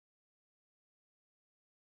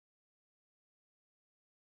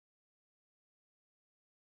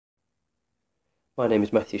My name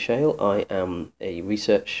is Matthew Shale. I am a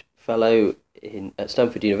research fellow at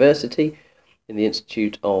Stanford University in the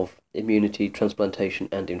Institute of Immunity, Transplantation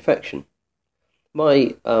and Infection.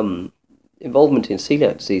 My involvement in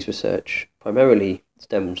celiac disease research primarily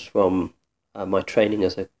stems from my training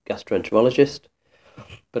as a gastroenterologist,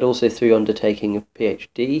 but also through undertaking a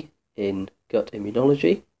PhD in gut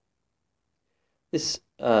immunology. These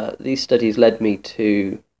studies led me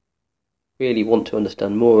to really want to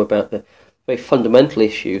understand more about the very fundamental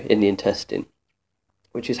issue in the intestine,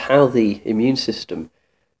 which is how the immune system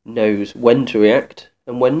knows when to react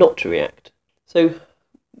and when not to react. So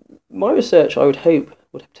my research, I would hope,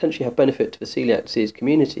 would potentially have benefit to the celiac disease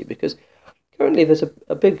community, because currently there's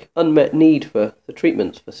a big unmet need for the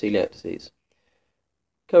treatments for celiac disease.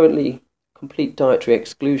 Currently, complete dietary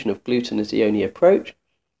exclusion of gluten is the only approach,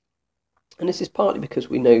 and this is partly because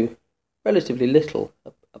we know relatively little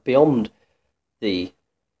beyond the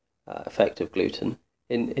effect of gluten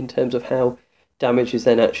in terms of how damage is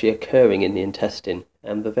then actually occurring in the intestine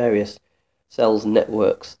and the various cells and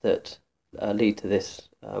networks that lead to this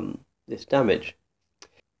damage.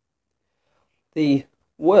 The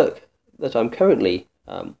work that I'm currently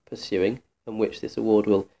pursuing, and which this award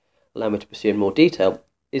will allow me to pursue in more detail,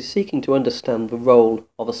 is seeking to understand the role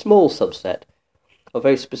of a small subset of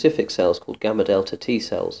very specific cells called gamma delta T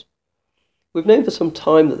cells. We've known for some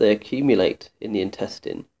time that they accumulate in the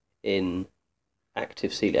intestine in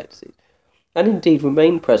active celiac disease, and indeed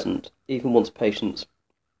remain present even once patients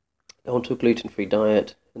go onto a gluten-free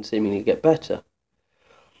diet and seemingly get better.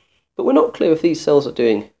 But we're not clear if these cells are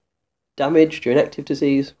doing damage during active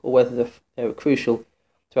disease or whether they're crucial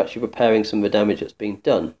to actually repairing some of the damage that's been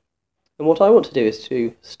done. And what I want to do is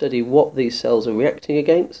to study what these cells are reacting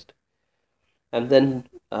against, and then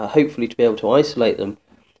hopefully to be able to isolate them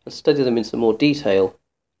and study them in some more detail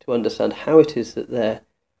to understand how it is that they're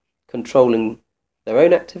controlling their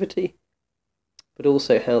own activity, but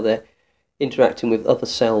also how they're interacting with other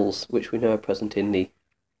cells which we know are present in the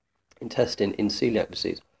intestine in celiac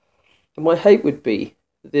disease. And my hope would be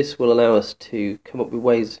that this will allow us to come up with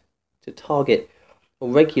ways to target or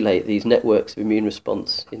regulate these networks of immune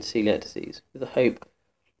response in celiac disease, with the hope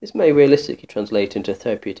this may realistically translate into a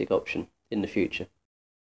therapeutic option in the future.